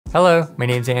Hello, my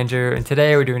name's Andrew, and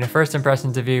today we're doing a first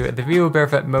impressions review of the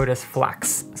vivobarefoot MOTUS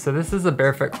FLEX. So this is a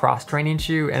barefoot cross training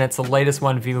shoe, and it's the latest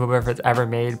one vivobarefoot's ever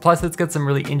made. Plus it's got some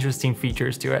really interesting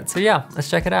features to it. So yeah, let's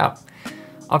check it out.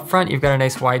 Up front, you've got a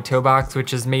nice wide toe box,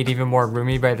 which is made even more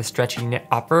roomy by the stretchy knit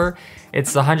upper.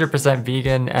 It's 100%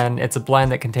 vegan, and it's a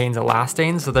blend that contains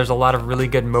elastane, so there's a lot of really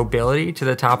good mobility to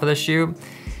the top of the shoe.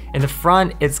 In the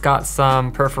front, it's got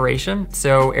some perforation,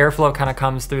 so airflow kind of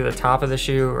comes through the top of the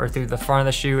shoe or through the front of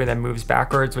the shoe and then moves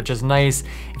backwards, which is nice.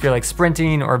 If you're like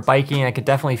sprinting or biking, I could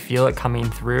definitely feel it coming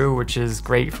through, which is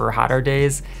great for hotter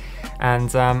days.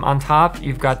 And on top,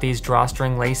 you've got these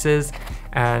drawstring laces,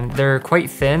 and they're quite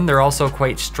thin. They're also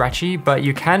quite stretchy, but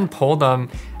you can pull them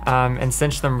and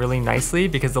cinch them really nicely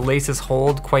because the laces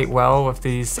hold quite well with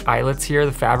these eyelets here,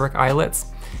 the fabric eyelets.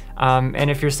 And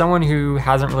if you're someone who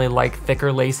hasn't really liked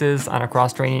thicker laces on a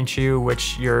cross-training shoe,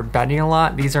 which you're bending a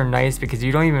lot, these are nice because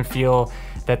you don't even feel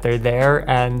that they're there.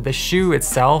 And the shoe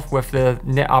itself with the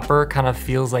knit upper kind of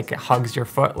feels like it hugs your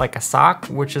foot like a sock,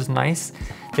 which is nice.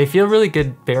 They feel really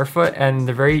good barefoot, and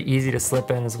they're very easy to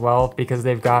slip in as well because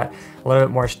they've got a little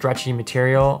bit more stretchy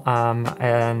material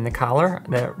and the collar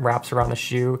that wraps around the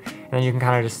shoe, and then you can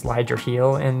kind of just slide your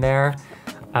heel in there.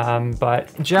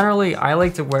 But generally I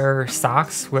like to wear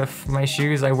socks with my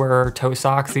shoes. I wear toe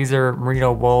socks. These are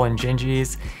merino wool and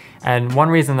gingies. And one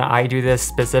reason that I do this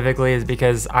specifically is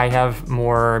because I have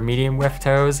more medium width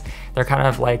toes. They're kind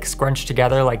of like scrunched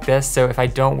together like this. So if I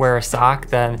don't wear a sock,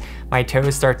 then my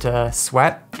toes start to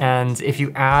sweat. And if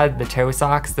you add the toe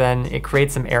socks, then it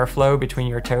creates some airflow between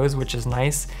your toes, which is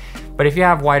nice. But if you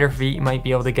have wider feet, you might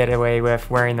be able to get away with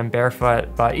wearing them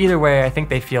barefoot. But either way, I think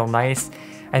they feel nice.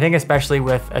 I think especially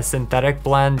with a synthetic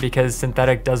blend, because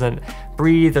synthetic doesn't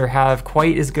breathe or have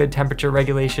quite as good temperature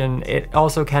regulation, it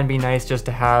also can be nice just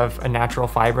to have a natural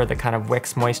fiber that kind of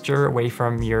wicks moisture away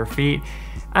from your feet.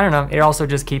 I don't know, it also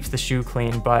just keeps the shoe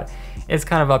clean, but it's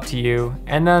kind of up to you.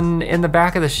 And then in the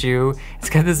back of the shoe, it's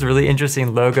got this really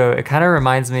interesting logo. It kind of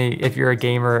reminds me, if you're a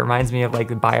gamer, it reminds me of like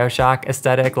the BioShock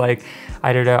aesthetic. Like,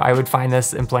 I don't know, I would find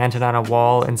this implanted on a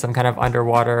wall in some kind of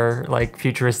underwater, like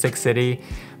futuristic city.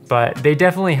 But they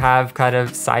definitely have kind of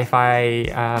sci-fi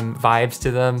vibes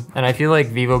to them. And I feel like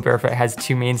vivobarefoot has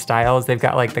two main styles. They've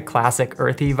got like the classic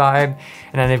earthy vibe,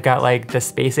 and then they've got like the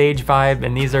space age vibe,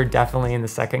 and these are definitely in the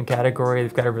second category.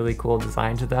 They've got a really cool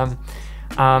design to them.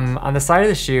 On the side of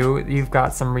the shoe, you've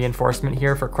got some reinforcement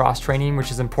here for cross training, which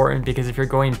is important because if you're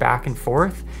going back and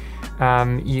forth,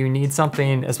 you need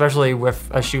something, especially with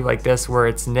a shoe like this where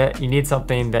it's knit, you need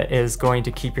something that is going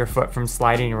to keep your foot from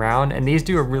sliding around, and these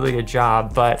do a really good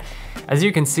job. But as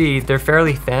you can see, they're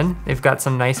fairly thin. They've got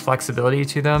some nice flexibility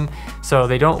to them, so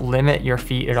they don't limit your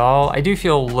feet at all. I do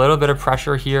feel a little bit of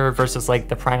pressure here versus like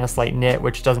the Primus Light Knit,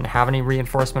 which doesn't have any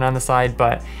reinforcement on the side,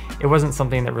 but it wasn't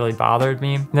something that really bothered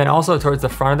me. And then also towards the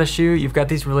front of the shoe, you've got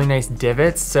these really nice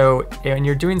divots. So when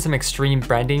you're doing some extreme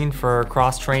bending for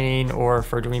cross training or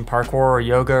for doing parkour or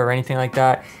yoga or anything like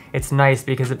that, it's nice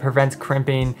because it prevents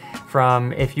crimping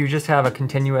from, if you just have a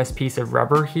continuous piece of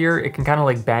rubber here, it can kind of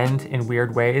like bend in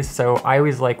weird ways. So I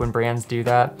always like when brands do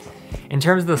that. In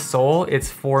terms of the sole, it's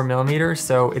 4mm,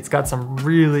 so it's got some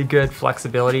really good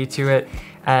flexibility to it.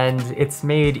 And it's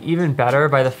made even better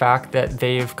by the fact that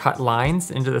they've cut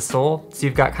lines into the sole. So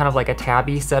you've got kind of like a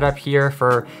tabby setup here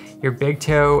for your big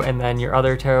toe and then your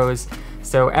other toes.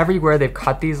 So everywhere they've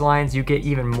cut these lines, you get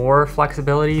even more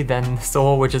flexibility than the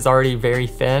sole, which is already very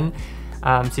thin.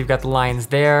 So you've got the lines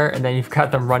there, and then you've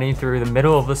got them running through the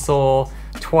middle of the sole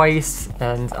twice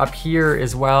and up here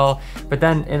as well. But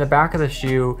then in the back of the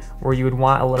shoe, where you would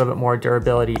want a little bit more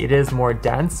durability, it is more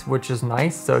dense, which is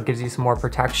nice. So it gives you some more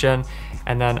protection.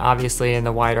 And then obviously in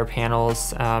the wider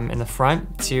panels in the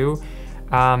front too.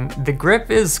 The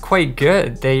grip is quite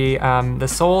good. The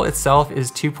sole itself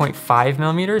is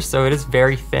 2.5mm, so it is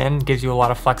very thin, gives you a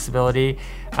lot of flexibility.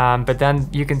 But then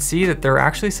you can see that there are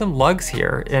actually some lugs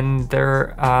here, and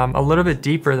they're a little bit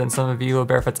deeper than some of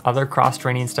vivobarefoot's other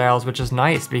cross-training styles, which is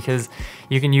nice because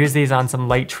you can use these on some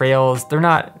light trails. They're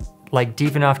not like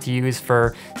deep enough to use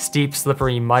for steep,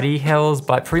 slippery, muddy hills,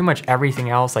 but pretty much everything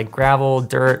else like gravel,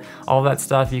 dirt, all that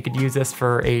stuff, you could use this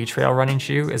for a trail running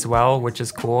shoe as well, which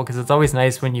is cool because it's always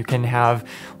nice when you can have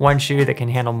one shoe that can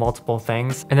handle multiple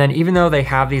things. And then even though they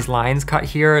have these lines cut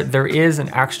here, there is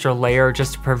an extra layer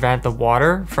just to prevent the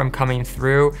water from coming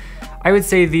through. I would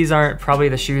say these aren't probably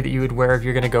the shoe that you would wear if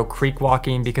you're gonna go creek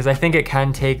walking, because I think it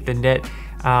can take the knit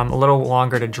a little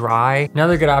longer to dry.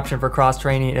 Another good option for cross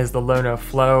training is the Lono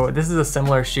Flow. This is a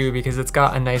similar shoe because it's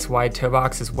got a nice wide toe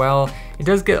box as well. It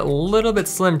does get a little bit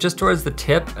slim just towards the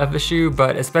tip of the shoe,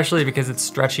 but especially because it's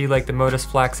stretchy like the MOTUS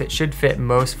FLEX, it should fit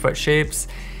most foot shapes.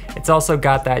 It's also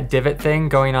got that divot thing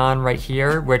going on right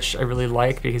here, which I really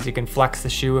like because you can flex the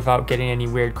shoe without getting any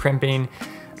weird crimping.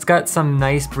 It's got some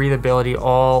nice breathability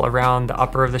all around the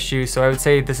upper of the shoe, so I would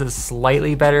say this is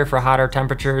slightly better for hotter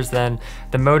temperatures than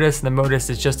the MOTUS. The MOTUS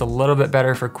is just a little bit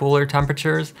better for cooler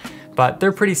temperatures, but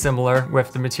they're pretty similar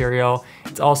with the material.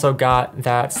 It's also got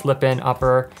that slip-in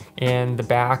upper in the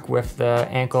back with the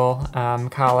ankle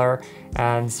collar,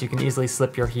 and so you can easily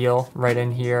slip your heel right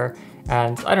in here.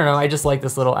 And I don't know, I just like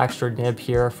this little extra nib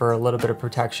here for a little bit of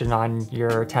protection on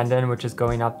your tendon, which is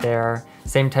going up there.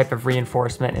 Same type of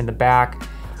reinforcement in the back.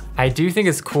 I do think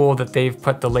it's cool that they've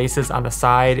put the laces on the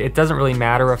side. It doesn't really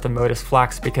matter with the MOTUS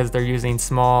FLEX because they're using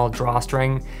small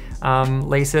drawstring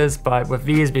laces, but with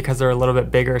these, because they're a little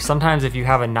bit bigger, sometimes if you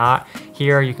have a knot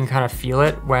here, you can kind of feel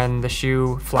it when the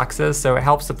shoe flexes, so it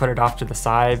helps to put it off to the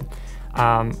side.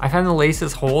 I find the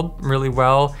laces hold really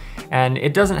well, and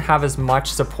it doesn't have as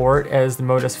much support as the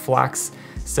MOTUS FLEX.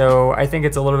 So I think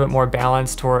it's a little bit more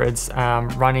balanced towards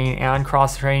running and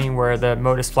cross training, where the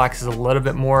MOTUS FLEX is a little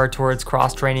bit more towards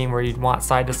cross training where you'd want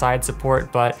side to side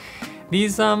support. But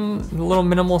these little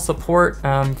minimal support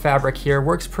fabric here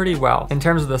works pretty well. In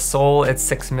terms of the sole, it's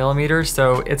 6mm,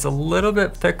 so it's a little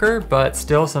bit thicker, but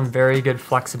still some very good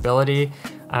flexibility.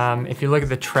 If you look at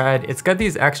the tread, it's got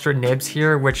these extra nibs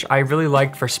here, which I really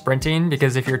liked for sprinting,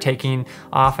 because if you're taking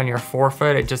off on your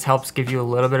forefoot, it just helps give you a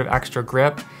little bit of extra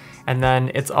grip. And then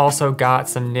it's also got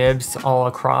some nibs all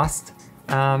across,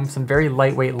 some very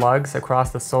lightweight lugs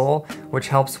across the sole, which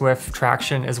helps with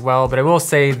traction as well. But I will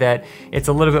say that it's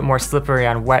a little bit more slippery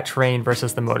on wet terrain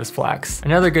versus the MOTUS FLEX.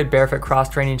 Another good barefoot cross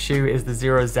training shoe is the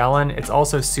Zero Zelen. It's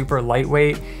also super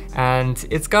lightweight, and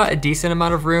it's got a decent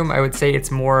amount of room. I would say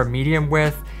it's more medium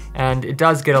width, and it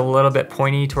does get a little bit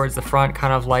pointy towards the front,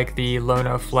 kind of like the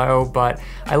Lono Flow, but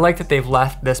I like that they've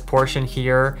left this portion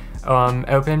here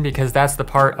open, because that's the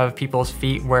part of people's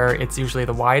feet where it's usually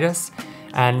the widest.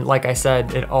 And like I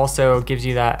said, it also gives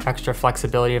you that extra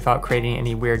flexibility without creating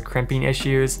any weird crimping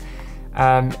issues.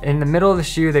 In the middle of the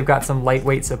shoe, they've got some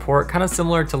lightweight support, kind of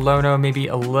similar to Lono, maybe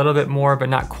a little bit more, but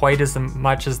not quite as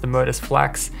much as the MOTUS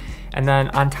FLEX. And then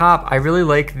on top, I really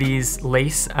like these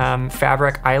lace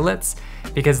fabric eyelets,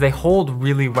 because they hold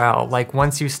really well. Like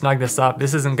once you snug this up,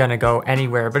 this isn't gonna go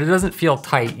anywhere, but it doesn't feel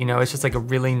tight, you know, it's just like a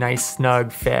really nice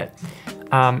snug fit.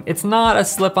 It's not a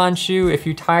slip-on shoe. If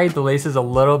you tied the laces a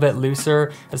little bit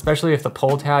looser, especially with the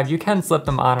pull tab, you can slip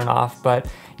them on and off, but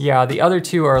yeah, the other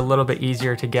two are a little bit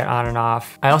easier to get on and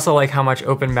off. I also like how much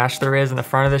open mesh there is in the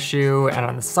front of the shoe and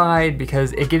on the side,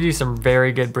 because it gives you some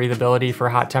very good breathability for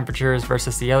hot temperatures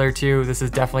versus the other two. This is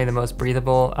definitely the most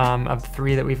breathable of the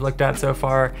three that we've looked at so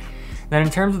far. Then in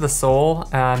terms of the sole,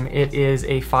 it is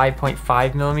a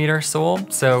 5.5mm sole,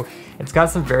 so it's got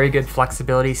some very good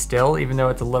flexibility still, even though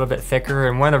it's a little bit thicker.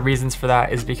 And one of the reasons for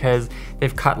that is because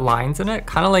they've cut lines in it,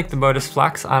 kind of like the MOTUS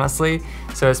FLEX, honestly.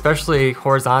 So especially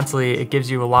horizontally, it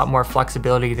gives you a lot more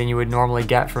flexibility than you would normally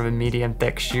get from a medium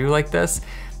thick shoe like this.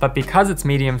 But because it's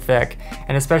medium thick,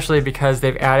 and especially because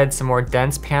they've added some more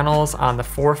dense panels on the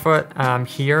forefoot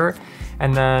here,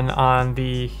 and then on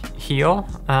the heel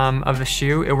of the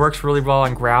shoe, it works really well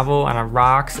on gravel and on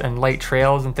rocks and light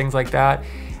trails and things like that.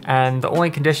 And the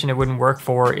only condition it wouldn't work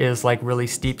for is like really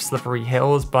steep, slippery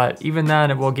hills, but even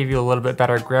then it will give you a little bit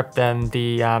better grip than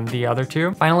the other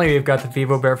two. Finally, we've got the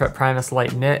Vivo Barefoot Primus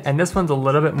Light Knit, and this one's a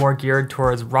little bit more geared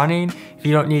towards running. If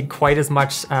you don't need quite as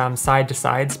much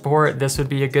side-to-side support, this would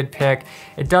be a good pick.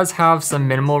 It does have some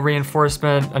minimal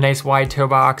reinforcement, a nice wide toe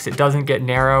box. It doesn't get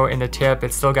narrow in the tip.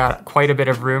 It's still got quite a bit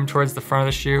of room towards the front of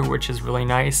the shoe, which is really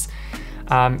nice.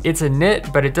 It's a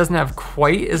knit, but it doesn't have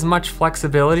quite as much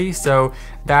flexibility, so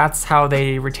that's how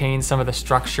they retain some of the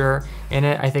structure in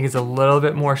it. I think it's a little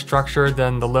bit more structured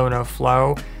than the Lono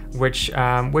Flow, which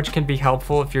can be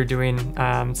helpful if you're doing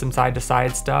some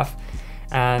side-to-side stuff.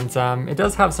 And it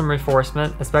does have some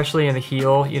reinforcement, especially in the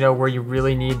heel, you know, where you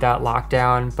really need that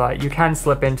lockdown, but you can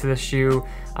slip into the shoe.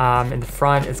 In the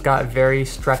front, it's got a very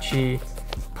stretchy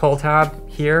pull tab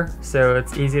here, so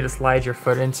it's easy to slide your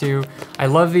foot into. I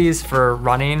love these for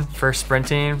running, for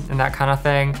sprinting, and that kind of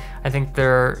thing. I think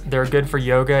they're good for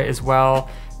yoga as well.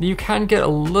 You can get a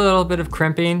little bit of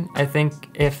crimping. I think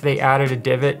if they added a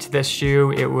divot to this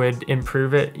shoe, it would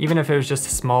improve it, even if it was just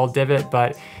a small divot,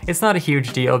 but it's not a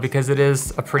huge deal because it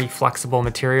is a pretty flexible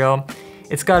material.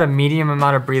 It's got a medium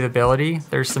amount of breathability.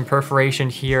 There's some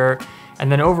perforation here.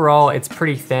 And then overall, it's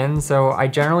pretty thin, so I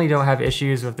generally don't have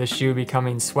issues with this shoe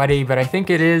becoming sweaty, but I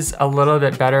think it is a little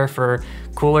bit better for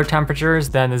cooler temperatures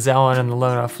than the Zelen and the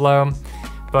Lono Flow.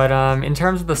 But in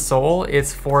terms of the sole,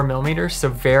 it's 4mm, so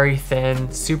very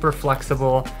thin, super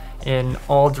flexible in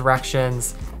all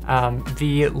directions.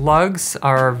 The lugs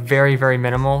are very, very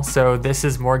minimal, so this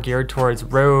is more geared towards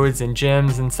roads and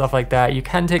gyms and stuff like that. You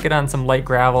can take it on some light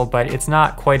gravel, but it's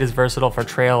not quite as versatile for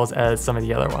trails as some of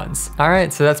the other ones. All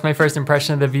right, so that's my first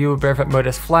impression of the Vivo Barefoot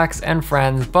MOTUS FLEX and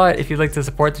friends, but if you'd like to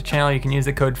support the channel, you can use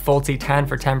the code FULTY10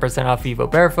 for 10% off Vivo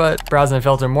Barefoot. Browse and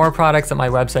filter more products at my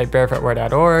website,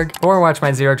 barefootwear.org, or watch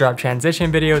my zero drop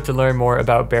transition video to learn more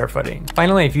about barefooting.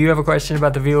 Finally, if you have a question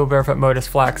about the Vivo Barefoot MOTUS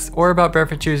FLEX or about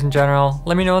barefoot shoes in general,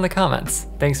 let me know in the comments.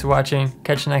 Thanks for watching.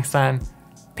 Catch you next time.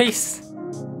 Peace.